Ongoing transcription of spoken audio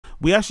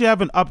we actually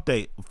have an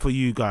update for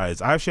you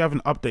guys. I actually have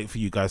an update for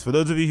you guys. For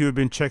those of you who have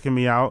been checking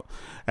me out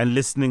and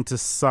listening to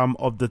some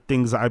of the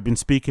things that I've been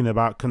speaking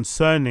about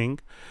concerning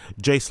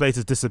Jay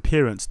Slater's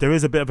disappearance, there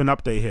is a bit of an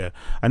update here.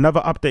 Another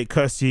update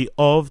courtesy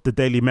of the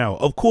Daily Mail.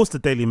 Of course, the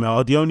Daily Mail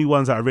are the only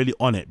ones that are really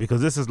on it,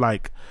 because this is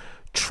like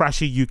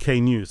trashy UK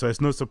news. So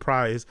it's no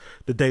surprise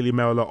the Daily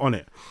Mail are on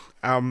it.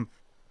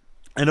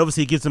 And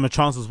obviously it gives them a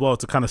chance as well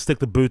to kind of stick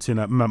the boot in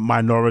at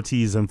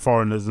minorities and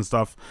foreigners and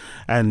stuff,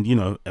 and, you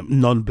know,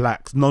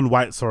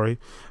 non-white, sorry,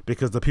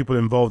 because the people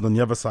involved on the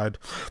other side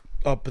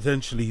are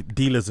potentially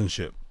dealers and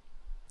shit.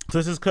 So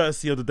this is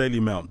courtesy of the Daily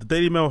Mail. The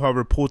Daily Mail are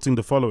reporting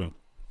the following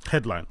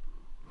headline: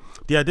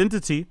 the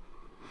identity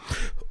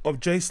of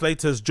Jay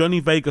Slater's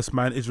Johnny Vegas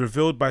man is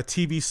revealed by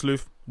TV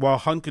sleuth while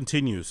hunt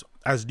continues,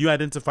 as new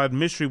identified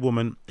mystery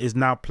woman is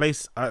now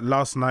placed at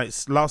last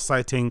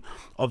sighting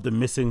of the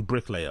missing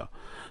bricklayer.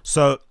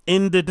 So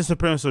in the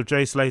disappearance of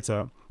Jay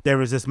Slater,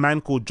 there is this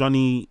man called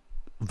Johnny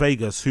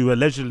Vegas, who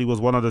allegedly was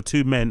one of the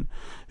two men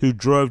who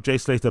drove Jay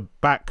Slater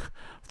back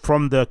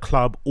from the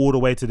club all the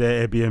way to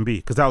their Airbnb,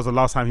 because that was the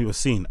last time he was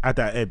seen at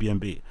that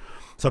Airbnb.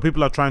 So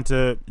people are trying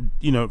to,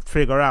 you know,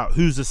 figure out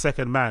who's the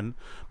second man.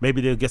 Maybe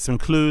they'll get some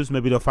clues.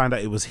 Maybe they'll find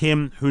out it was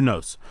him. Who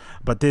knows?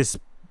 But this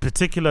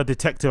particular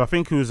detective, I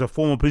think, who is a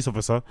former police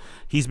officer,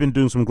 he's been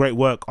doing some great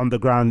work on the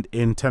ground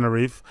in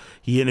Tenerife.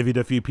 He interviewed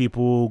a few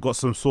people, got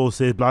some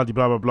sources, blah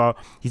blah blah blah.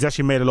 He's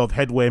actually made a lot of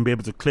headway and be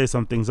able to clear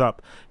some things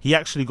up. He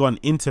actually got an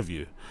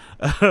interview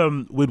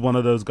with one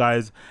of those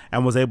guys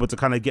and was able to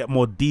kind of get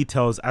more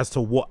details as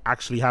to what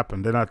actually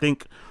happened. And I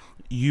think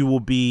you will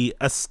be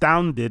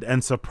astounded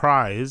and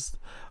surprised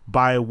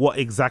by what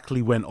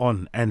exactly went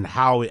on and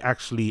how it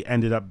actually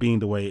ended up being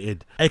the way it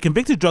did. A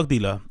convicted drug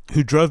dealer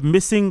who drove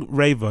missing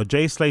raver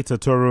Jay Slater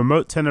to a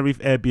remote Tenerife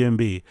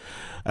Airbnb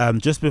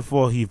just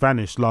before he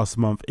vanished last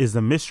month is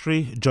the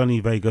mystery Johnny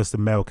Vegas, the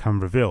Mail can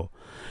reveal.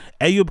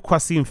 Ayub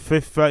Qasim,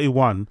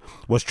 31,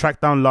 was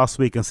tracked down last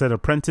week and said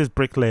apprentice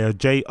bricklayer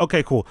Jay...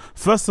 Okay, cool.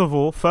 First of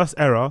all, first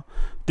error,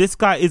 this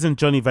guy isn't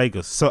Johnny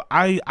Vegas. So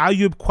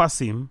Ayub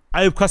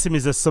Qasim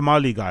is a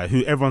Somali guy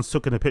who everyone's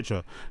took in a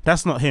picture.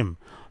 That's not him.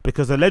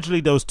 Because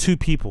allegedly there was two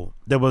people.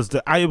 There was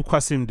the Ayub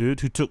Qasim dude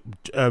who took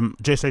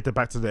Jay Slater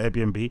back to the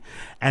Airbnb,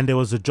 and there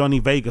was the Johnny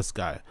Vegas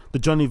guy. The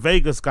Johnny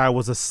Vegas guy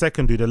was a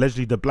second dude,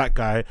 allegedly the black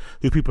guy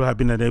who people have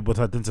been unable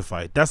to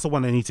identify. That's the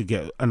one they need to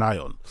get an eye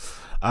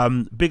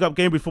on. Big up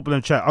Gamebreed Football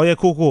in chat. Oh yeah,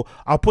 cool.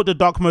 I'll put the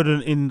dark mode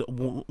in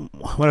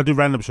when I do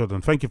random show. Then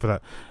thank you for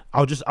that.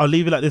 I'll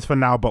leave it like this for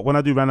now, but when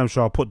I do random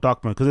show, I'll put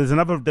dark mode, because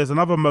there's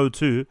another mode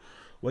too,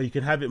 where you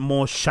can have it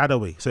more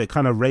shadowy, so it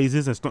kind of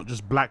raises. It's not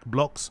just black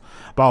blocks,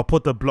 but I'll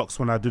put the blocks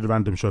when I do the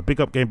random show. Big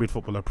up Gamebreed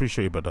Football. I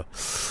appreciate you, brother.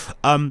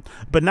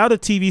 But now the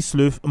TV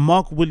sleuth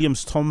Mark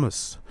Williams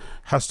Thomas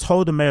has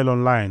told the Mail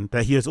Online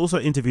that he has also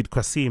interviewed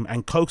Qasim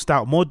and coaxed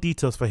out more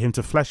details for him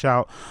to flesh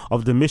out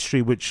of the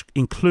mystery, which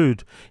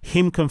include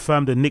him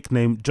confirmed the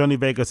nickname Johnny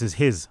Vegas is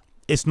his.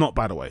 It's not,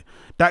 by the way.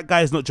 That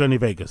guy is not Johnny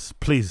Vegas.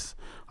 Please.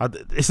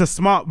 It's a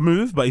smart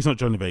move, but he's not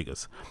Johnny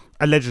Vegas.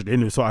 Allegedly,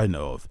 and it's what I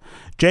know of.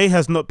 Jay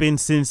has not been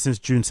seen since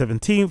June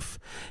 17th.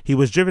 He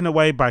was driven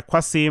away by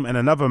Qasim and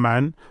another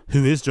man,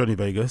 who is Johnny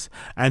Vegas,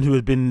 and who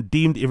had been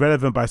deemed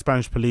irrelevant by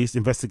Spanish police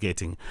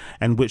investigating,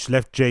 and which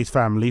left Jay's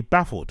family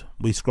baffled.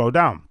 We scroll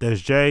down.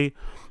 There's Jay.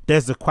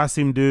 There's the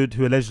Qasim dude,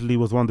 who allegedly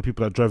was one of the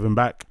people that drove him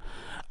back.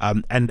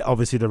 And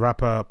obviously the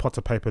rapper Potter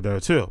Paper there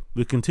too.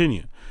 We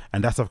continue,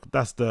 and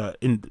that's the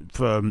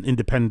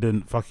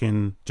independent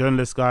fucking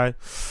journalist guy.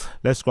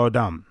 Let's scroll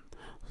down.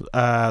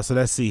 So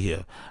let's see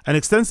here. An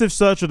extensive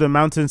search of the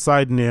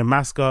mountainside near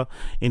Masca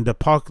in the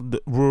Parque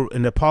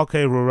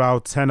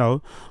Rural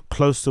Teno,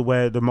 close to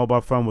where the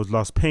mobile phone was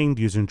last pinged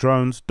using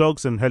drones,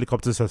 dogs and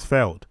helicopters, has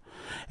failed.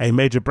 A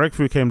major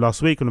breakthrough came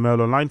last week when the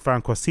Mail Online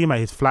found Qasim at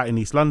his flat in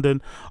East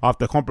London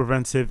after a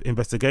comprehensive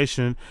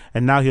investigation,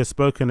 and now he has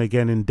spoken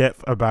again in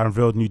depth about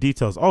revealed new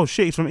details. Oh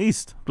shit, he's from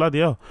East. Bloody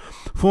hell.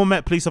 Former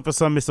Met police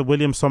officer Mr.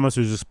 William Thomas,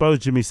 who's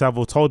exposed Jimmy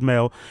Savile, told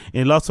Mail,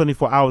 in the last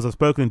 24 hours I've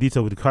spoken in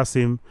detail with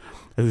Qasim,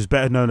 who's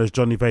better known as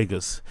Johnny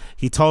Vegas.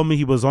 He told me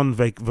he was on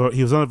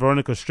a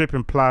Veronica strip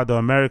in Playa de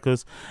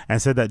Americas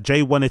and said that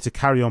Jay wanted to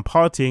carry on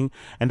partying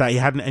and that he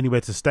hadn't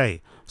anywhere to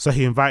stay, so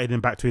he invited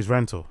him back to his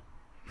rental.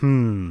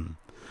 I'm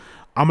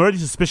already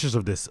suspicious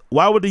of this.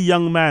 Why would a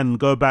young man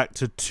go back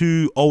to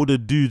two older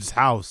dudes'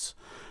 house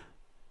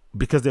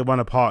because they want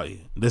to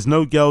party? There's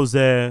no girls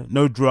there,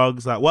 no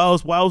drugs. Like, why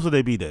else would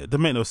they be there? It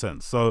doesn't make no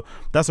sense. So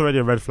that's already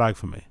a red flag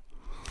for me.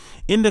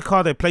 In the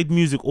car, they played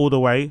music all the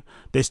way.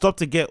 They stopped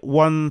to get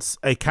once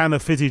a can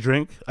of fizzy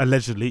drink,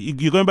 allegedly.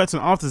 You're going back to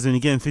an afters and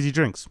you're getting fizzy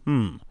drinks.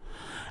 And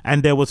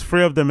there was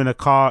 3 of them in a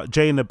car,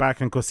 Jay in the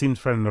back and Qasim's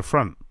friend in the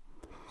front.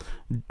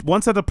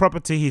 Once at the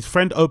property, his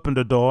friend opened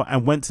the door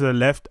and went to the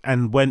left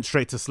and went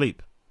straight to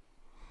sleep.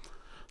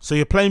 So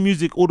you're playing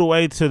music all the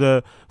way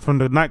from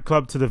the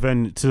nightclub to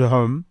the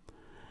home,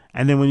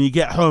 and then when you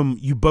get home,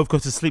 you both go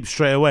to sleep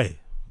straight away.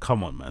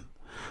 Come on, man.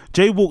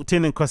 Jay walked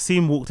in and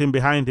Qasim walked in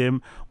behind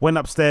him, went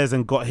upstairs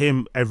and got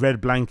him a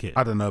red blanket.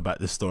 I don't know about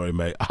this story,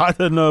 mate. I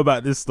don't know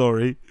about this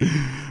story.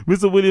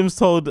 Mr. Williams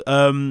told,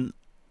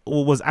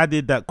 was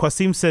added that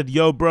Qasim said,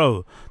 yo,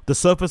 bro, the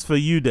sofa's for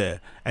you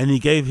there. And he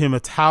gave him a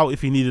towel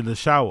if he needed a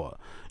shower.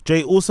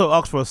 Jay also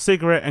asked for a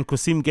cigarette and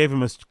Qasim gave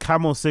him a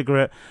Camel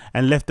cigarette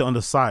and left it on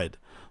the side.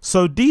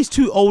 So these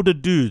two older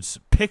dudes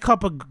pick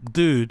up a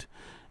dude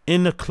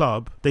in the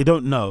club they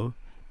don't know,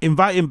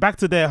 invite him back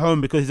to their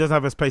home because he doesn't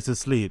have a place to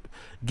sleep,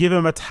 give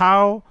him a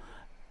towel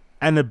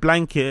and a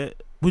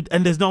blanket,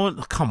 and there's no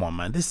one. Come on,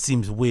 man, this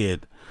seems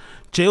weird.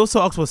 Jay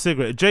also asked for a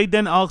cigarette. Jay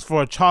then asked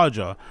for a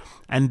charger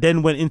and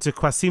then went into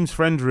Qasim's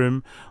friend's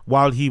room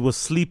while he was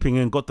sleeping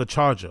and got the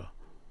charger.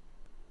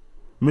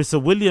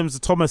 Mr. Williams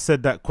Thomas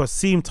said that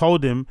Qasim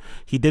told him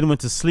he then went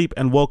to sleep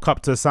and woke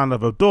up to the sound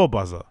of a door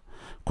buzzer.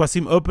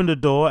 Qasim opened the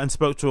door and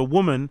spoke to a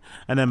woman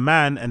and a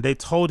man, and they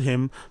told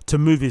him to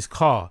move his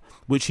car,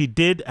 which he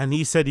did, and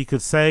he said he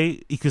could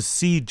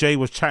see Jay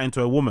was chatting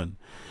to a woman.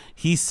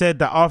 He said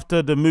that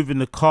after the move in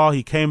the car,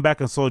 he came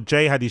back and saw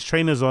Jay had his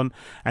trainers on,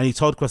 and he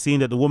told Qasim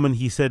that the woman,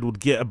 he said, would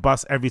get a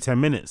bus every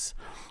 10 minutes.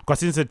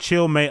 Qasim said,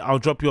 chill, mate, I'll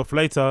drop you off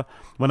later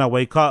when I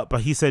wake up.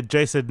 But he said,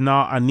 Jay said,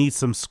 nah, I need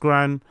some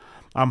scran.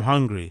 I'm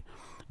hungry.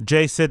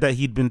 Jay said that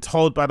he'd been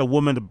told by the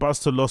woman the bus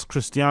to Los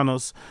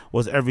Cristianos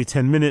was every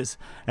 10 minutes,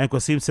 and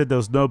Qasim said there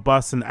was no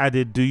bus and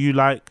added,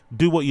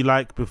 do what you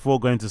like before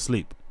going to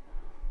sleep.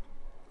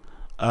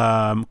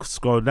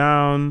 Scroll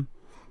down.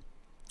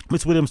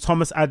 Miss Williams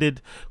Thomas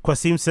added,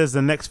 Qasim says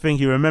the next thing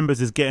he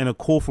remembers is getting a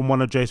call from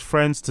one of Jay's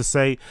friends to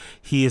say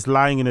he is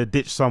lying in a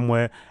ditch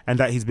somewhere and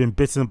that he's been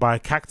bitten by a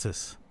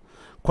cactus.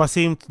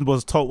 Qasim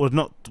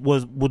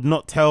would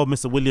not tell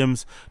Mr.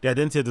 Williams the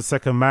identity of the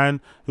second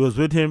man who was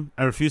with him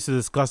and refused to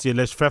discuss the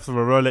alleged theft of a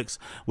Rolex,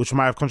 which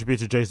might have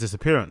contributed to Jay's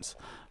disappearance.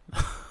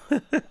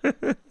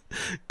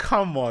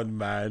 Come on,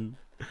 man.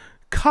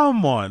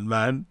 Come on,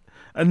 man.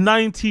 A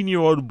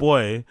 19-year-old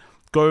boy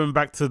going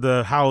back to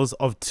the house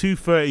of two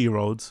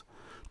 30-year-olds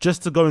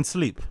just to go and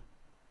sleep.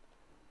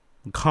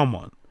 Come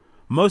on.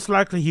 Most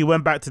likely he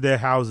went back to their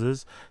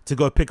houses to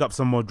go pick up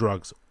some more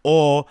drugs,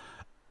 or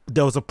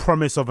there was a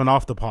promise of an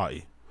after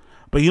party.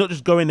 But you're not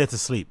just going there to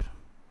sleep.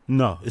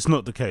 No, it's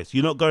not the case.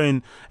 You're not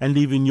going and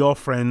leaving your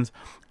friends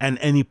and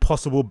any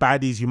possible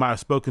baddies you might have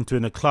spoken to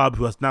in the club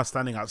who are now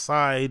standing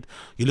outside.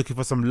 You're looking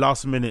for some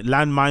last minute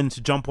landmine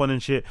to jump on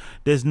and shit.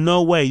 There's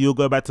no way you'll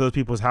go back to those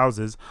people's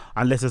houses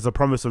unless there's a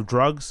promise of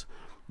drugs,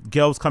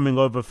 girls coming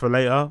over for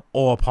later,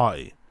 or a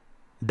party.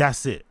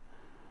 That's it.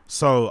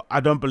 So I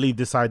don't believe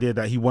this idea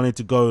that he wanted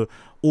to go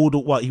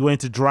he wanted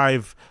to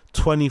drive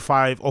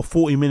 25 or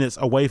 40 minutes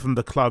away from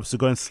the clubs to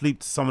go and sleep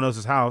to someone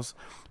else's house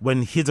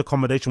when his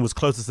accommodation was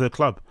closer to the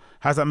club.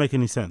 How does that make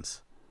any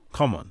sense?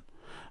 Come on.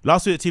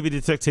 Last week, a TV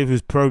detective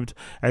who's probed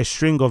a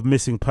string of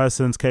missing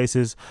persons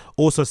cases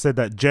also said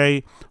that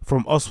Jay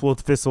from Oswald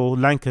Thistle,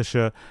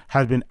 Lancashire,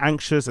 had been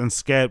anxious and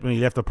scared when he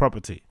left the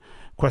property.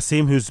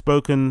 Qasim, who's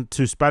spoken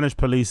to Spanish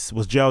police,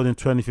 was jailed in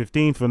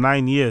 2015 for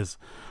 9 years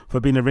for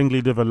being a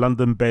ringleader of a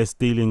London-based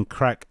dealing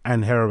crack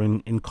and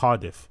heroin in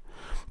Cardiff.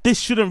 This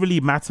shouldn't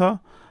really matter,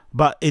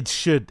 but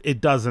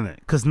it doesn't it?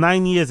 Because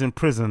 9 years in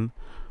prison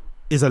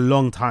is a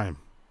long time.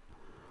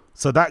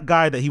 So that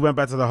guy that he went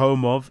back to the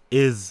home of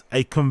is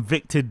a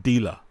convicted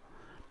dealer.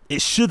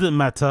 It shouldn't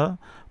matter,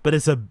 but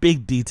it's a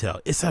big detail.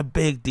 It's a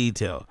big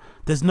detail.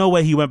 There's no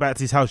way he went back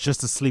to his house just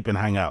to sleep and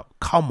hang out.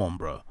 Come on,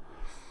 bro.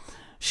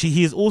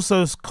 He is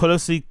also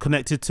closely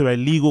connected to a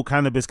legal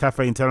cannabis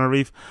cafe in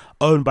Tenerife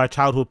owned by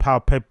childhood pal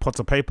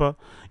Potter Paper.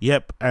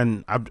 Yep,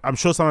 and I'm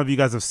sure some of you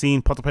guys have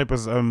seen Potter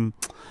Paper's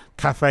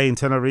cafe in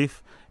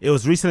Tenerife. It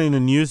was recently in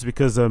the news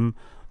because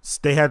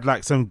they had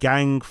like some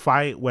gang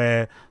fight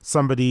where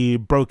somebody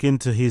broke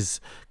into his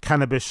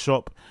cannabis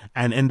shop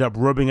and ended up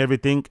robbing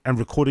everything and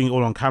recording it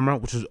all on camera,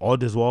 which is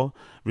odd as well.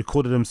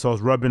 Recorded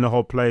themselves robbing the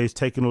whole place,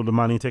 taking all the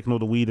money, taking all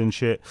the weed and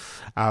shit,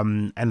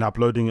 and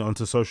uploading it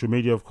onto social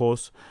media, of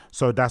course.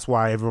 So that's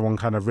why everyone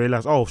kind of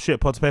realized, oh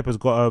shit, Potter Paper's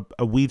got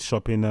a weed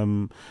shop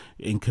in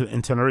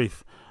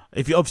Tenerife.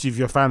 If you're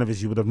a fan of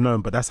his, you would have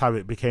known, but that's how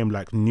it became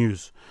like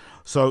news.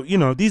 So, you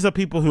know, these are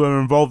people who are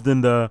involved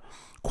in the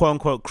quote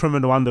unquote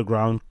criminal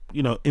underground,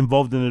 you know,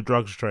 involved in the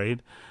drugs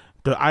trade.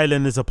 The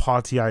island is a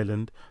party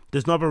island.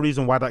 There's no other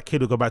reason why that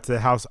kid would go back to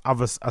their house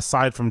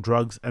aside from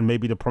drugs and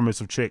maybe the promise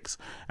of chicks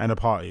and a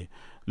party.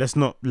 Let's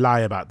not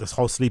lie about this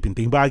whole sleeping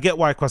thing. But I get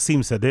why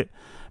Qasim said it,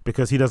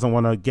 because he doesn't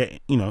want to get,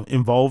 you know,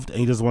 involved and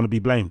he doesn't want to be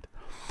blamed.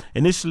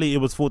 Initially, it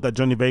was thought that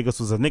Johnny Vegas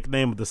was a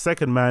nickname of the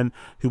second man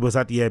who was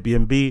at the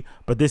Airbnb,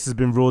 but this has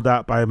been ruled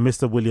out by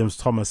Mr. Williams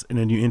Thomas in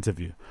a new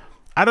interview.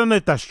 I don't know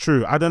if that's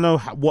true. I don't know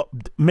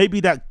maybe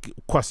that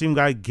Qasim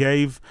guy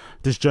gave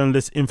this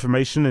journalist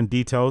information and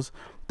details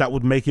that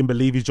would make him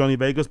believe he's Johnny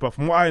Vegas. But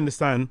from what I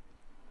understand,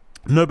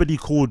 nobody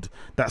called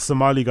that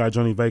Somali guy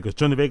Johnny Vegas.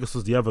 Johnny Vegas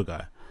was the other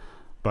guy.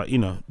 But, you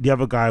know, the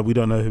other guy, we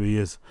don't know who he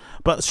is.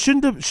 But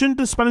shouldn't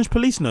the Spanish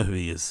police know who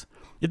he is?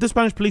 If the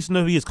Spanish police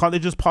know who he is, can't they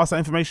just pass that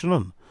information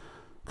on?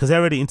 Because they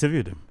already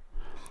interviewed him.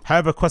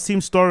 However,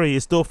 Qasim's story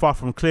is still far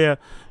from clear,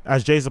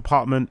 as Jay's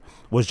apartment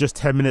was just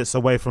 10 minutes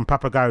away from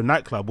Papagayo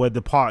nightclub where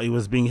the party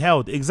was being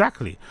held.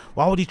 Exactly.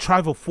 Why would he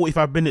travel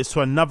 45 minutes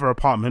to another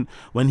apartment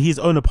when his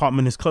own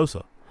apartment is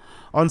closer?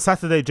 On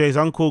Saturday, Jay's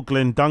uncle,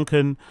 Glenn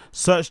Duncan,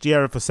 searched the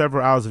area for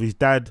several hours with his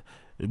dad,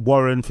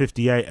 Warren,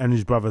 58, and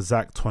his brother,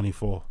 Zach,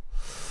 24.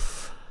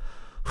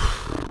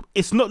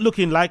 It's not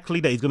looking likely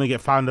that he's going to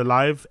get found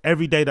alive.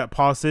 Every day that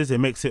passes, it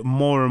makes it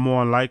more and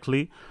more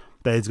unlikely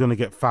that he's going to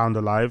get found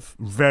alive.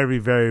 Very,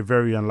 very,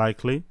 very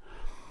unlikely.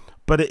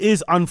 But it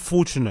is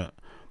unfortunate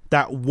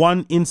that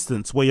one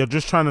instance where you're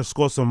just trying to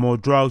score some more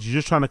drugs, you're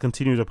just trying to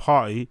continue the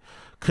party,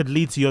 could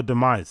lead to your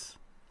demise.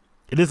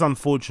 It is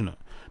unfortunate.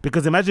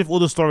 Because imagine if all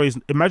the stories,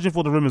 imagine if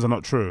all the rumors are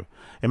not true.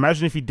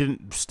 Imagine if he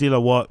didn't steal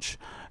a watch.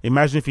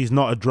 Imagine if he's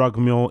not a drug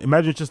mule.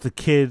 Imagine just a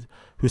kid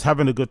who's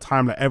having a good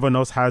time like everyone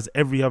else has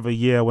every other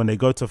year when they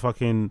go to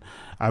fucking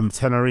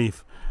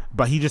Tenerife.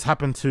 But he just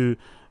happened to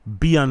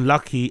be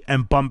unlucky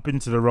and bump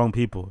into the wrong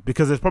people.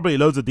 Because there's probably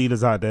loads of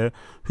dealers out there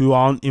who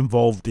aren't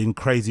involved in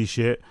crazy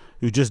shit,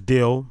 who just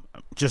deal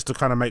just to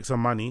kind of make some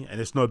money, and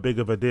it's no big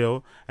of a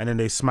deal, and then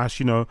they smash,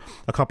 you know,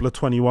 a couple of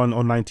 21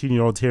 or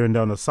 19-year-olds here and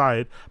there on the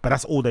side, but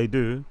that's all they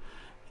do.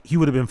 He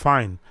would have been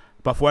fine.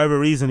 But for whatever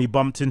reason, he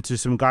bumped into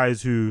some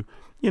guys who,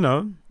 you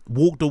know,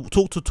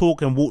 talk the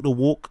talk and walk the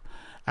walk,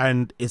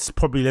 and it's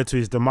probably led to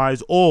his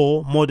demise.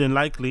 Or more than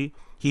likely,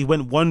 he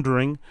went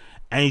wandering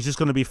and he's just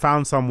going to be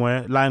found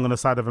somewhere lying on the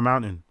side of a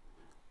mountain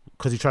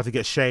because he tried to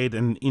get shade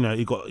and, you know,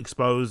 he got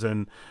exposed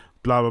and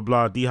blah blah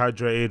blah,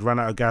 dehydrated, ran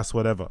out of gas,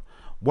 whatever.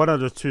 One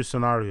of the two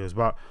scenarios,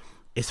 but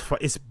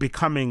it's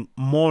becoming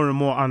more and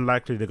more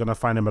unlikely they're going to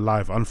find him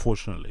alive,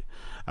 unfortunately.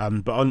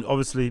 But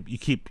obviously you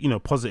keep, you know,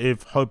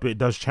 positive, hope it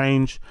does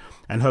change,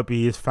 and hope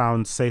he is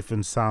found safe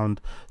and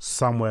sound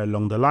somewhere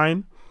along the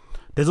line.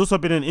 There's also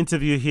been an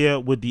interview here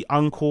with the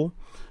uncle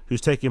who's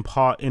taking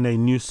part in a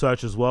new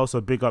search as well. So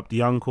big up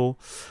the uncle,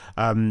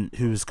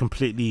 who's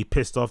completely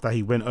pissed off that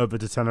he went over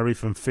to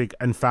Tenerife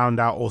and found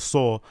out or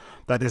saw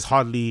that there's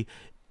hardly,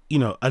 you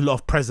know, a lot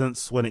of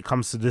presence when it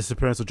comes to the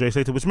disappearance of Jay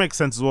Slater, which makes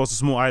sense as well. It's a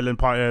small island,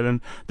 party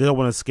island. They don't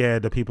want to scare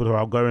the people who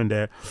are going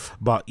there.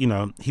 But, you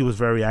know, he was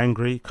very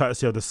angry,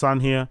 courtesy of the son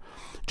here.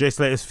 Jay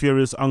Slater's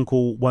furious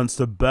uncle wants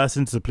to burst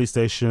into the police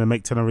station and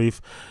make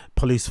Tenerife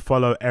police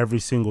follow every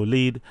single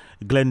lead.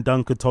 Glenn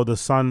Duncan told the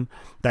son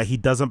that he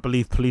doesn't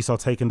believe police are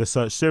taking the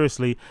search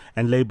seriously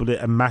and labeled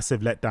it a massive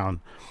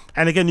letdown.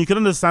 And again, you can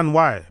understand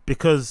why,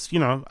 because, you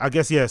know, I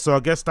guess, yeah, so I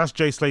guess that's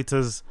Jay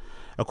Slater's,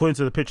 according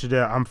to the picture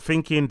there, I'm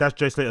thinking that's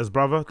Jay Slater's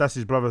brother. That's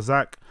his brother,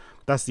 Zach.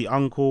 That's the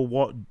uncle,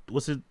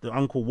 what's it, the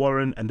uncle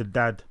Warren and the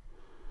dad.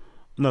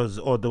 No,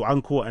 or the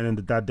uncle and then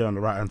the dad there on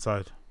the right-hand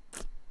side.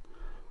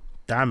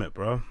 Damn it,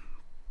 bro.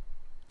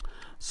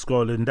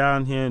 Scrolling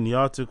down here in the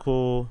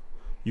article,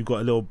 you got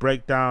a little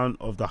breakdown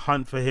of the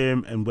hunt for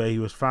him and where he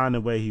was found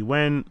and where he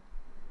went.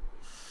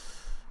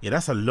 Yeah,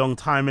 that's a long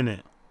time,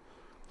 innit?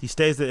 He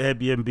stays at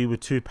Airbnb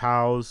with two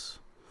pals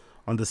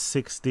on the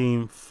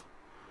 16th,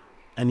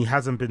 and he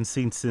hasn't been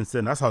seen since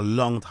then. That's a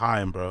long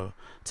time, bro.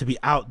 To be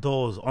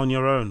outdoors on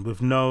your own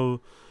with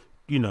no,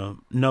 you know,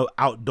 no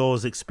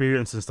outdoors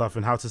experience and stuff,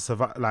 and how to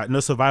survive, like no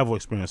survival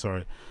experience,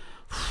 sorry.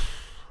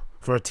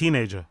 For a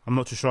teenager, I'm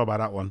not too sure about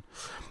that one.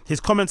 His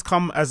comments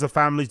come as the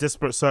family's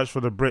desperate search for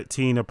the Brit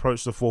teen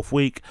approached the fourth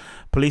week.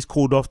 Police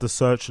called off the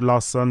search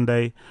last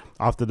Sunday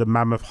after the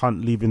mammoth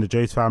hunt, leaving the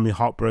Jays family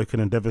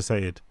heartbroken and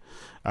devastated.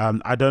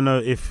 I don't know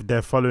if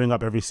they're following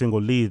up every single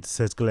lead,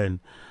 says Glenn.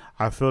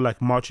 I feel like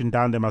marching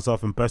down there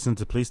myself and bursting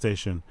into the police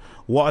station.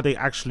 What are they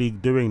actually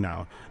doing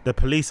now? The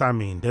police, I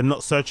mean, they're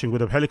not searching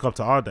with a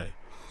helicopter, are they?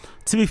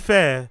 To be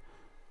fair,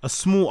 a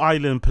small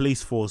island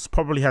police force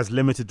probably has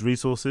limited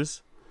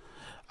resources.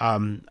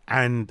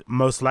 And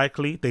most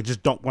likely they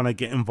just don't want to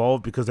get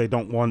involved because they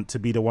don't want to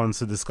be the ones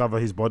to discover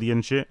his body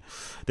and shit.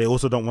 They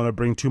also don't want to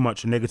bring too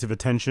much negative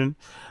attention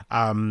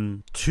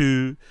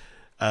to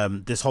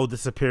this whole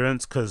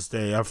disappearance, because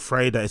they're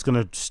afraid that it's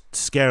going to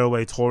scare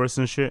away tourists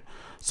and shit.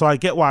 So I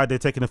get why they're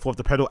taking the foot off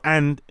the pedal.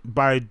 And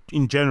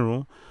in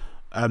general,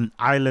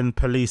 island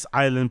police,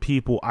 island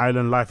people,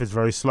 island life is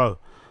very slow.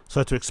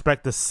 So to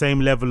expect the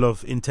same level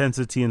of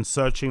intensity and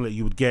searching that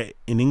you would get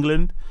in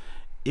England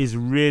is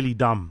really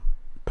dumb.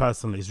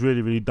 Personally, it's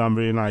really, really dumb,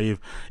 really naive.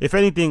 If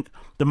anything,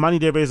 the money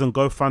they raise on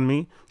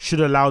GoFundMe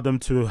should allow them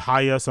to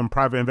hire some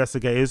private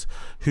investigators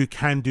who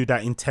can do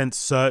that intense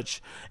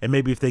search, and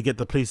maybe if they get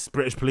the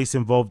British police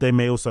involved, they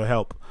may also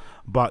help.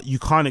 But you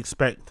can't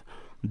expect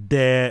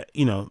their,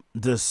 you know,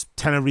 this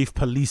Tenerife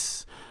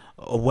police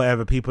or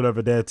whatever people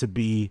over there to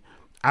be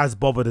as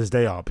bothered as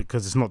they are,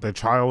 because it's not their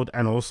child,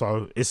 and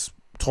also it's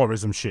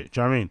tourism shit.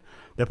 Do you know what I mean?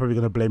 They're probably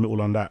going to blame it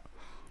all on that.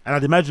 And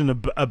I'd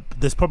imagine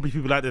there's probably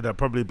people out there that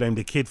probably blame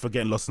the kid for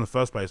getting lost in the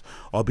first place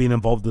or being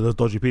involved with those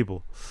dodgy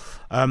people.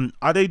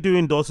 Are they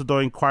doing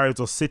door-to-door inquiries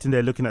or sitting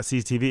there looking at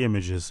CCTV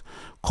images?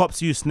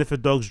 Cops use sniffer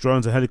dogs,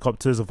 drones and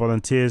helicopters of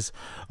volunteers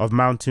of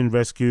mountain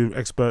rescue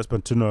experts,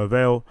 but to no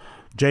avail.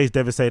 Jay's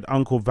devastated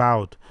uncle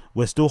vowed,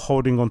 "We're still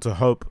holding on to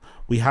hope.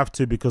 We have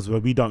to, because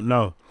we don't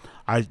know.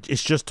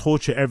 It's just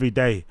torture every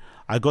day.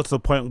 I got to the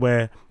point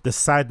where the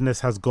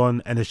sadness has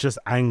gone and it's just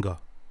anger.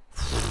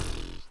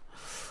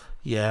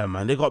 Yeah,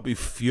 man, they got to be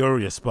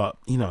furious, but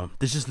you know,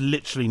 there's just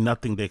literally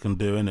nothing they can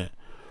do, innit?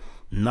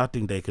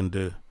 Nothing they can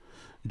do.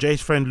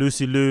 Jay's friend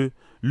Lucy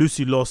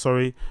Law,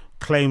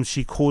 claims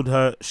she called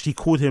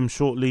him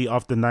shortly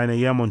after 9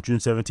 a.m. on June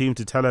 17th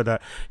to tell her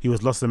that he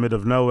was lost in the middle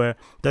of nowhere,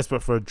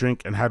 desperate for a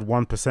drink, and had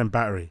 1%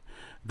 battery.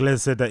 Glenn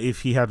said that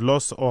if he had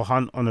lost or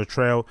hunt on a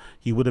trail,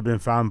 he would have been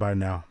found by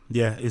now.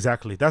 Yeah,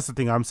 exactly. That's the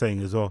thing I'm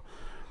saying as well.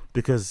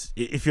 Because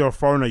if you're a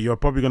foreigner, you're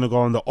probably going to go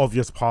on the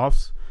obvious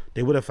paths.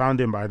 They would have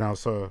found him by now.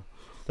 So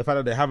the fact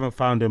that they haven't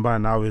found him by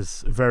now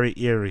is very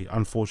eerie,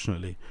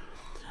 unfortunately.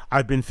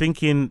 I've been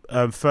thinking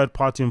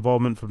third-party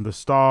involvement from the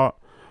start.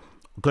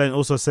 Glenn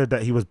also said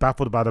that he was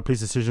baffled by the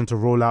police decision to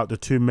roll out the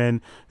two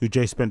men who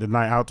Jay spent the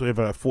night out with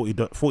at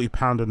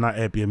 £40 a night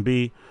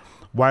Airbnb.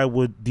 Why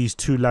would these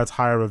two lads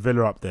hire a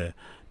villa up there?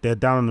 They're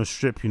down on the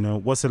strip, you know.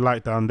 What's it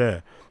like down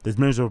there? There's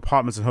millions of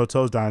apartments and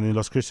hotels down in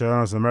Los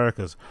Cristianos,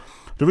 Americas.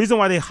 The reason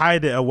why they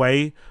hide it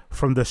away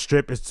from the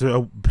strip is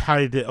to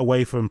hide it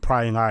away from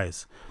prying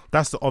eyes.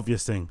 That's the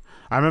obvious thing.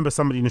 I remember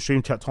somebody in the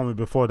stream chat told me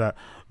before that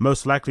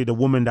most likely the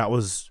woman that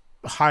was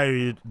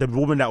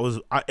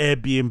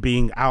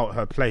Airbnb-ing out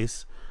her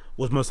place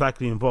was most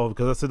likely involved,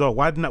 because I said, oh,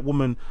 why didn't that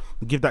woman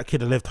give that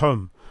kid a lift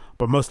home?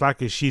 But most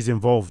likely she's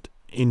involved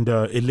in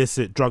the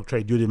illicit drug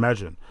trade, you'd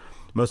imagine.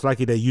 Most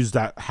likely they use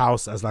that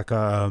house as like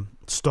a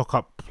stock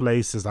up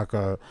place, as like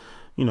a,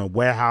 you know,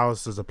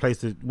 warehouse, as a place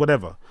to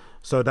whatever.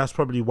 So that's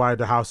probably why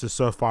the house is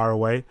so far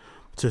away,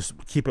 to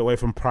keep it away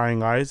from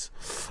prying eyes,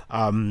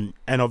 and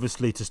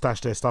obviously to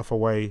stash their stuff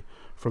away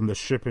from the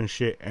strip and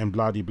shit and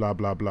blah blah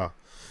blah blah.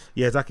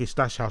 Yeah, exactly.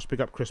 Stash house. Pick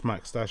up Chris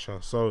Mack stash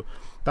house. So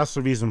that's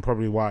the reason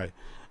probably why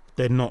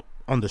they're not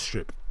on the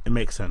strip. It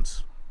makes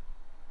sense.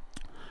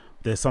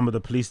 There's some of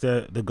the police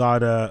there. The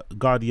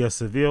Guardia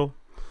Civil,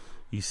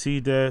 you see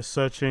there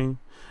searching.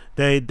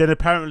 Then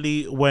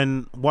apparently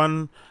when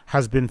one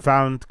has been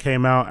found,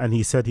 came out and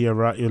he said he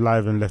arrived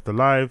alive and left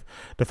alive.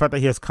 The fact that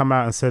he has come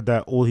out and said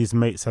that all his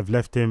mates have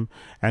left him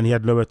and he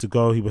had nowhere to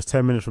go. He was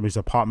 10 minutes from his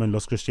apartment in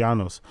Los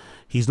Cristianos.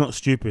 He's not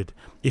stupid.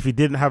 If he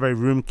didn't have a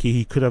room key,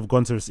 he could have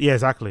gone to... Yeah,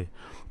 exactly.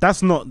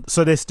 That's not...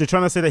 So they're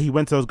trying to say that he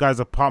went to those guys'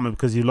 apartment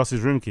because he lost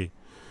his room key.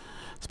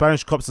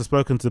 Spanish cops have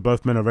spoken to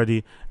both men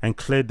already and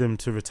cleared them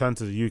to return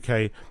to the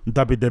UK,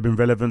 dubbing them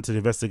irrelevant to the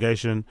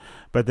investigation,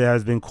 but there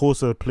has been calls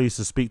for the police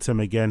to speak to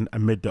him again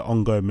amid the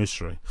ongoing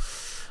mystery.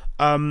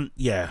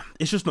 Yeah,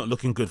 it's just not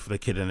looking good for the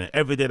kid, innit?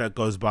 Every day that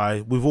goes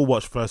by, we've all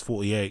watched First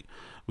 48,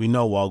 we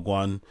know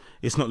Wagwan,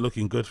 it's not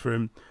looking good for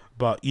him,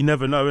 but you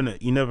never know,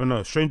 innit? You never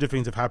know. Stranger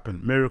things have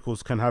happened,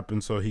 miracles can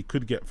happen, so he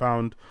could get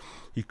found,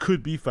 he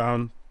could be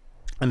found,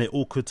 and it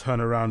all could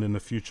turn around in the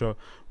future.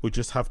 We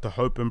just have to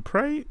hope and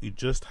pray. We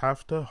just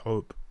have to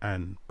hope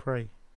and pray.